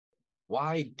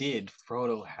Why did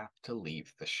Frodo have to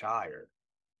leave the Shire?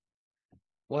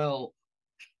 Well,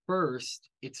 first,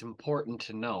 it's important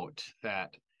to note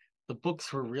that the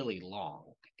books were really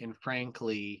long, and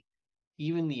frankly,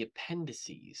 even the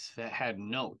appendices that had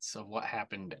notes of what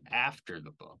happened after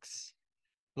the books,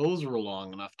 those were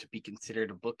long enough to be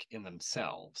considered a book in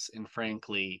themselves, and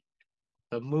frankly,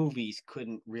 the movies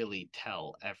couldn't really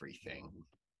tell everything.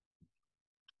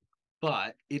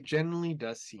 But it generally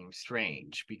does seem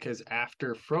strange because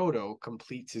after Frodo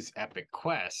completes his epic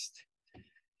quest,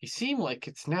 he seemed like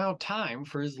it's now time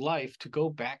for his life to go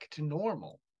back to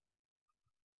normal,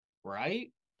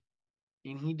 right?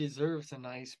 And he deserves a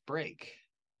nice break.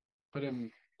 But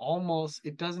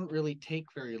it doesn't really take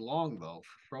very long, though,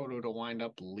 for Frodo to wind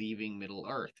up leaving Middle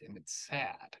Earth, and it's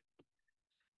sad.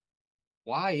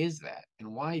 Why is that?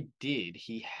 And why did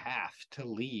he have to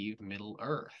leave Middle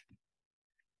Earth?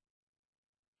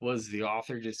 Was the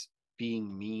author just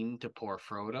being mean to poor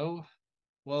Frodo?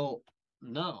 Well,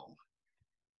 no.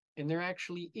 And there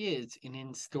actually is an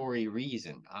in story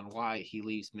reason on why he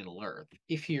leaves Middle Earth,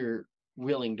 if you're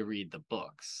willing to read the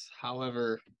books.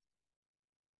 However,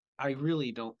 I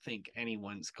really don't think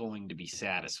anyone's going to be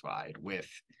satisfied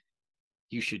with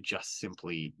you should just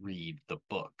simply read the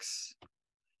books.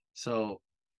 So,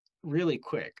 really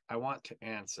quick, I want to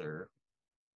answer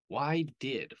why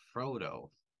did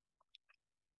Frodo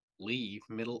leave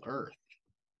Middle Earth?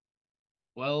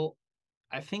 Well,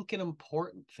 I think an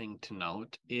important thing to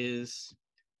note is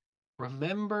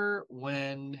remember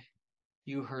when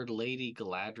you heard Lady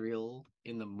Galadriel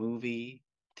in the movie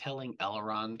telling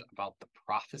Elrond about the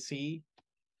prophecy?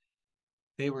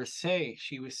 She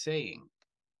was saying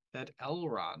that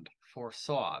Elrond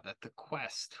foresaw that the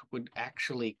quest would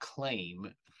actually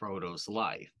claim Frodo's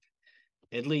life,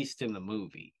 at least in the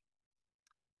movie.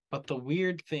 But the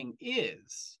weird thing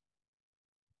is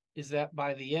that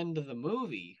by the end of the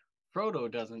movie, Frodo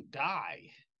doesn't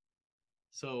die.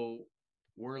 So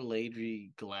were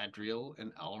Lady Galadriel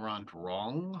and Elrond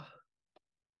wrong?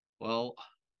 Well,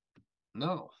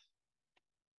 no.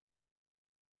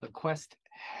 The quest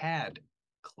had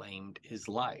claimed his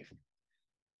life,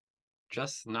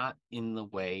 just not in the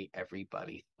way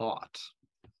everybody thought.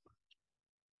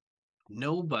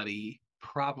 Nobody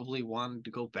probably wanted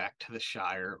to go back to the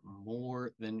Shire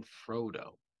more than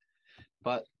Frodo.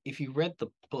 But if you read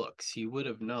the books, you would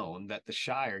have known that the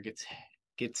Shire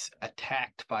gets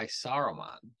attacked by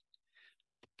Saruman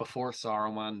before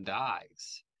Saruman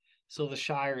dies. So the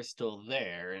Shire is still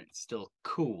there and it's still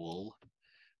cool,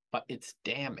 but it's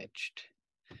damaged.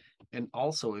 And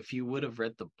also, if you would have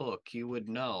read the book, you would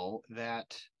know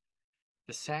that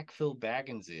the Sackville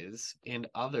Bagginses and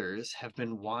others have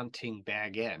been wanting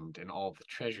Bag End and all the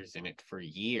treasures in it for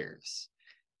years.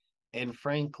 And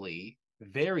frankly,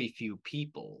 very few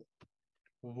people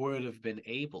would have been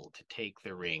able to take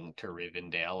the ring to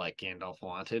Rivendell like Gandalf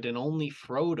wanted, and only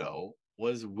Frodo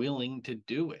was willing to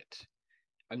do it.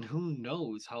 And who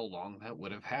knows how long that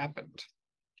would have happened.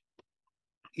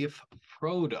 If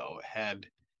Frodo had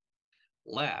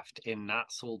left and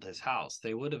not sold his house,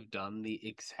 they would have done the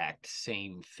exact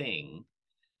same thing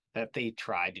that they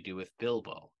tried to do with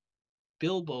Bilbo.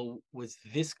 Bilbo was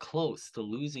this close to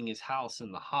losing his house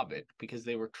in The Hobbit because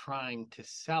they were trying to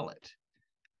sell it,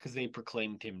 because they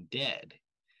proclaimed him dead.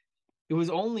 It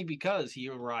was only because he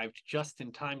arrived just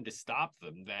in time to stop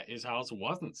them that his house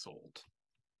wasn't sold.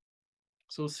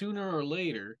 So sooner or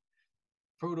later,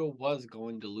 Frodo was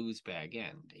going to lose Bag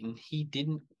End, and he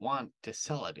didn't want to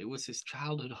sell it. It was his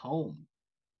childhood home.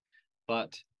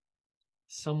 But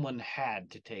someone had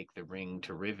to take the ring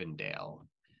to Rivendell,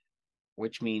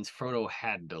 which means Frodo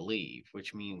had to leave,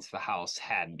 which means the house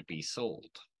had to be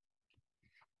sold.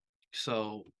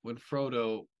 So when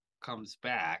Frodo comes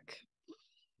back,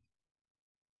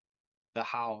 the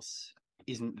house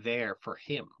isn't there for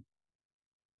him.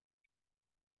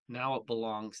 Now it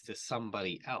belongs to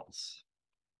somebody else.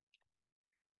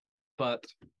 But,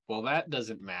 well, that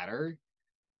doesn't matter.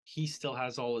 He still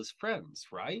has all his friends,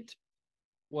 right?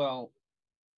 Well,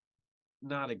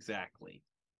 not exactly.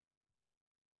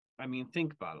 I mean,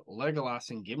 think about it. Legolas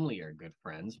and Gimli are good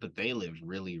friends, but they live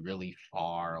really, really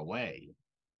far away.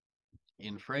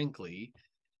 And frankly,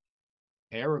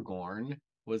 Aragorn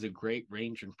was a great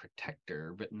ranger and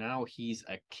protector, but now he's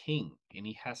a king and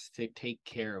he has to take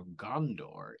care of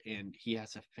Gondor and he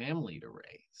has a family to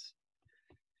raise.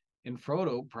 And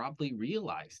Frodo probably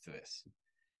realized this.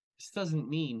 This doesn't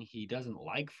mean he doesn't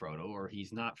like Frodo or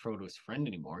he's not Frodo's friend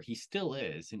anymore. He still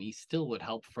is, and he still would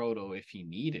help Frodo if he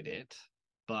needed it.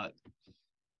 But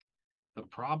the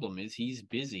problem is he's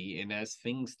busy and has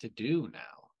things to do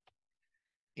now.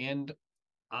 And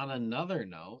on another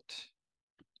note,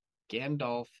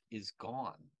 Gandalf is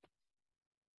gone.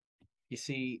 You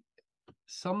see,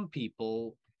 some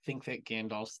people think that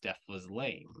Gandalf's death was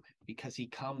lame because he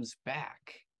comes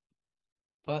back.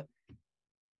 But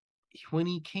when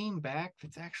he came back,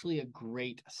 that's actually a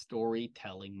great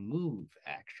storytelling move,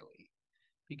 actually.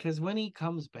 Because when he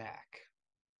comes back,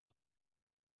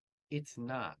 it's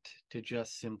not to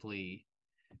just simply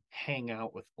hang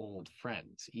out with old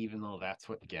friends, even though that's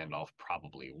what Gandalf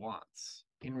probably wants.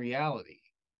 In reality,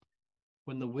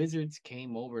 when the wizards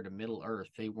came over to Middle Earth,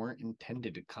 they weren't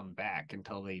intended to come back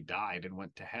until they died and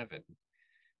went to heaven.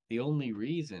 The only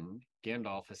reason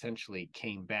Gandalf essentially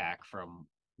came back from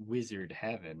wizard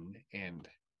heaven and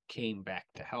came back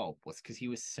to help was because he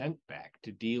was sent back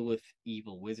to deal with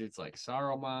evil wizards like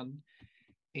Saruman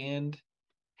and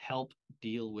help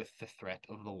deal with the threat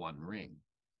of the One Ring.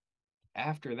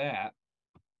 After that,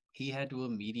 he had to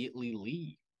immediately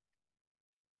leave.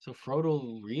 So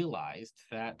Frodo realized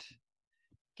that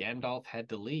Gandalf had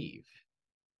to leave.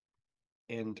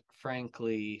 And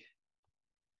frankly,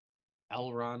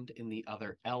 Elrond and the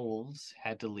other elves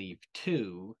had to leave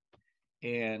too.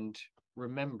 And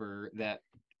remember that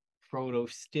Frodo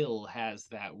still has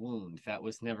that wound that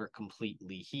was never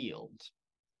completely healed,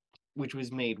 which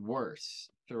was made worse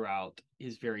throughout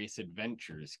his various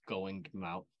adventures going to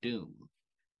Mount Doom.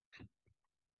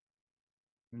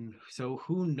 So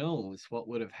who knows what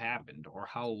would have happened or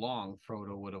how long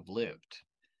Frodo would have lived.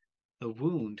 The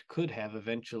wound could have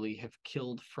eventually have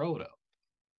killed Frodo.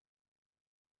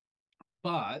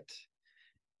 But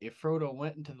if Frodo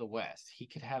went into the West, he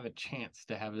could have a chance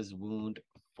to have his wound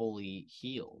fully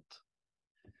healed.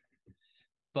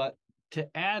 But to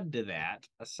add to that,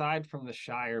 aside from the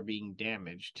Shire being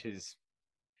damaged, his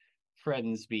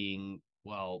friends being,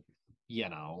 well,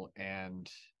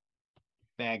 and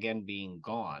Bag End being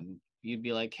gone, you'd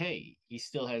be like, hey, he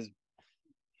still has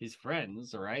his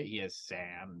friends, all right? He has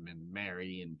Sam and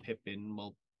Merry and Pippin.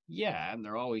 Well, yeah, and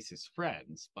they're always his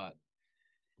friends, but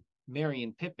Merry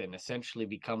and Pippin essentially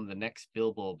become the next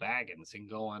Bilbo Baggins and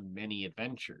go on many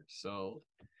adventures. So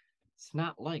it's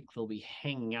not like they'll be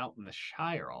hanging out in the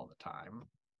Shire all the time.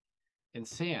 And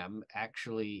Sam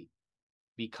actually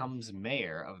becomes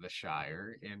mayor of the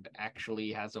Shire and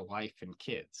actually has a wife and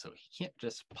kids. So he can't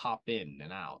just pop in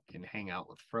and out and hang out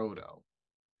with Frodo.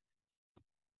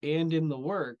 And in the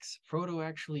works, Frodo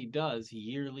actually does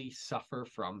yearly suffer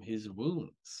from his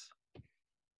wounds.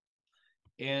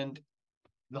 And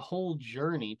the whole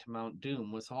journey to Mount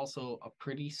Doom was also a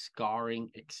pretty scarring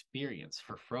experience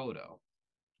for Frodo.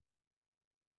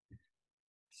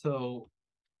 So,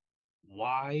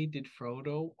 why did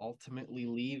Frodo ultimately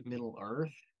leave Middle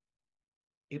Earth?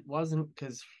 It wasn't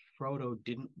because Frodo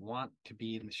didn't want to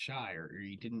be in the Shire or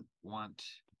he didn't want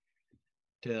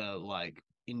to,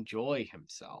 enjoy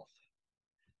himself,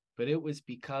 but it was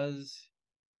because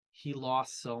he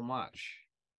lost so much.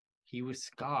 He was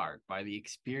scarred by the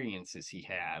experiences he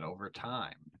had over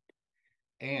time,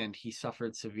 and he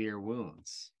suffered severe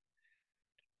wounds.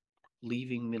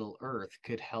 Leaving Middle Earth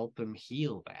could help him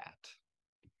heal that.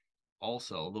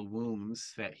 Also, the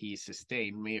wounds that he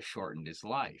sustained may have shortened his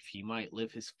life. He might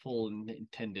live his full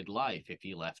intended life if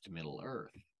he left Middle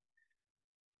Earth.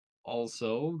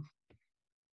 Also,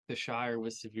 the Shire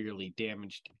was severely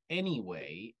damaged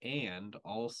anyway, and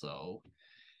also,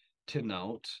 to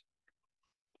note,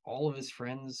 all of his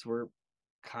friends were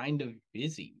kind of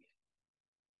busy.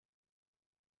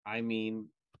 I mean,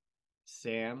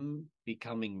 Sam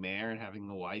becoming mayor and having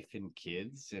a wife and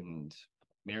kids, and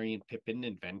Merry and Pippin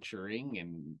adventuring,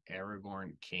 and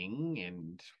Aragorn king,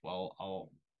 and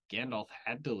Gandalf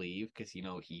had to leave because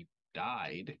he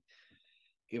died.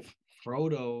 If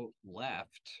Frodo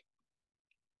left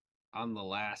on the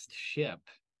last ship,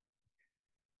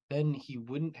 then he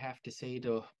wouldn't have to say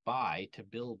goodbye to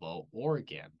Bilbo or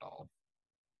Gandalf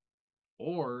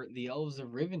or the elves of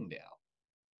Rivendell.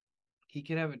 He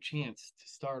could have a chance to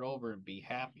start over and be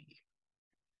happy.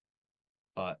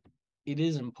 But it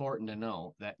is important to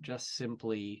know that just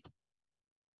simply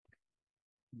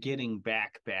getting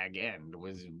back Bag End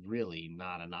was really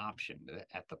not an option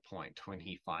at the point when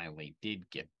he finally did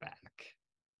get back.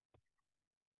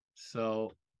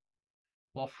 So,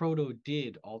 while Frodo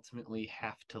did ultimately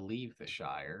have to leave the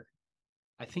Shire,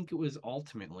 I think it was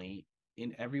ultimately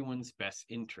in everyone's best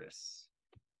interests.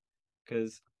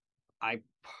 Because I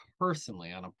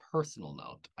personally, on a personal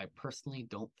note, I personally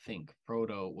don't think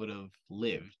Frodo would have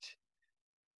lived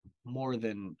more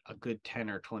than a good 10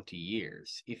 or 20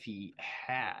 years if he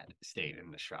had stayed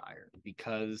in the Shire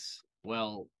because,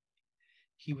 well,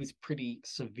 he was pretty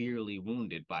severely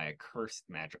wounded by a cursed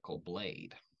magical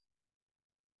blade.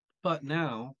 But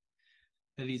now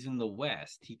that he's in the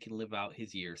West, he can live out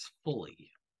his years fully.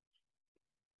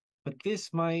 But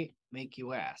this might make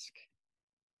you ask,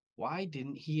 why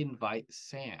didn't he invite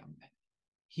Sam?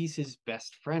 He's his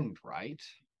best friend, right?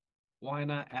 Why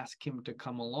not ask him to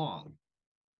come along?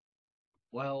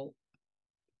 Well,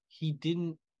 he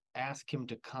didn't ask him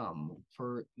to come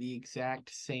for the exact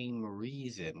same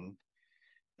reason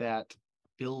that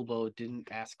Bilbo didn't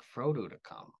ask Frodo to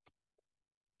come.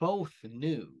 Both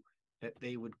knew that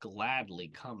they would gladly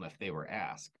come if they were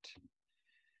asked.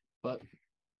 But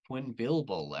when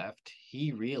Bilbo left,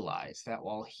 he realized that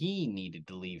while he needed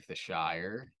to leave the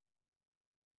Shire,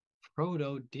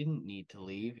 Frodo didn't need to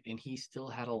leave, and he still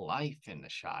had a life in the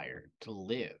Shire to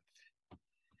live.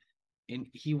 And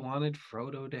he wanted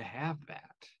Frodo to have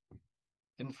that.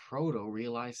 And Frodo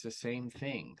realized the same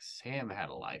thing. Sam had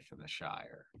a life in the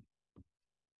Shire,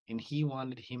 and he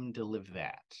wanted him to live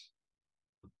that.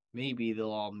 Maybe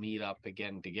they'll all meet up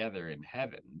again together in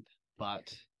heaven,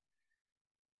 but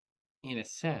in a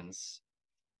sense,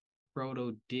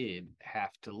 Frodo did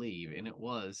have to leave, and it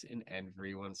was in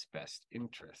everyone's best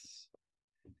interests.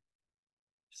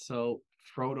 So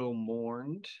Frodo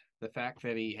mourned the fact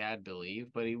that he had to leave,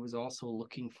 but he was also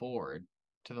looking forward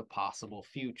to the possible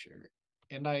future.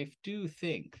 And I do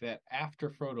think that after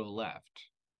Frodo left,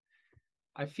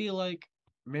 I feel like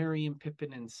Merry and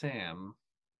Pippin and Sam,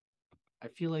 I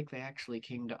feel like they actually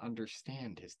came to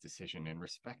understand his decision and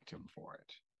respect him for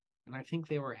it. And I think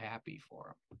they were happy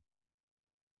for him.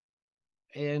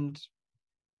 And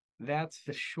that's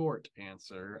the short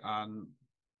answer on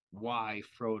why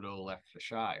Frodo left the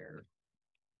Shire.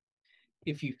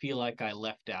 If you feel like I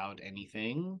left out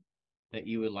anything that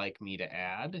you would like me to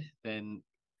add, then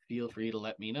feel free to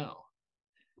let me know.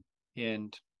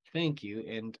 And thank you,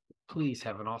 and please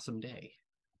have an awesome day.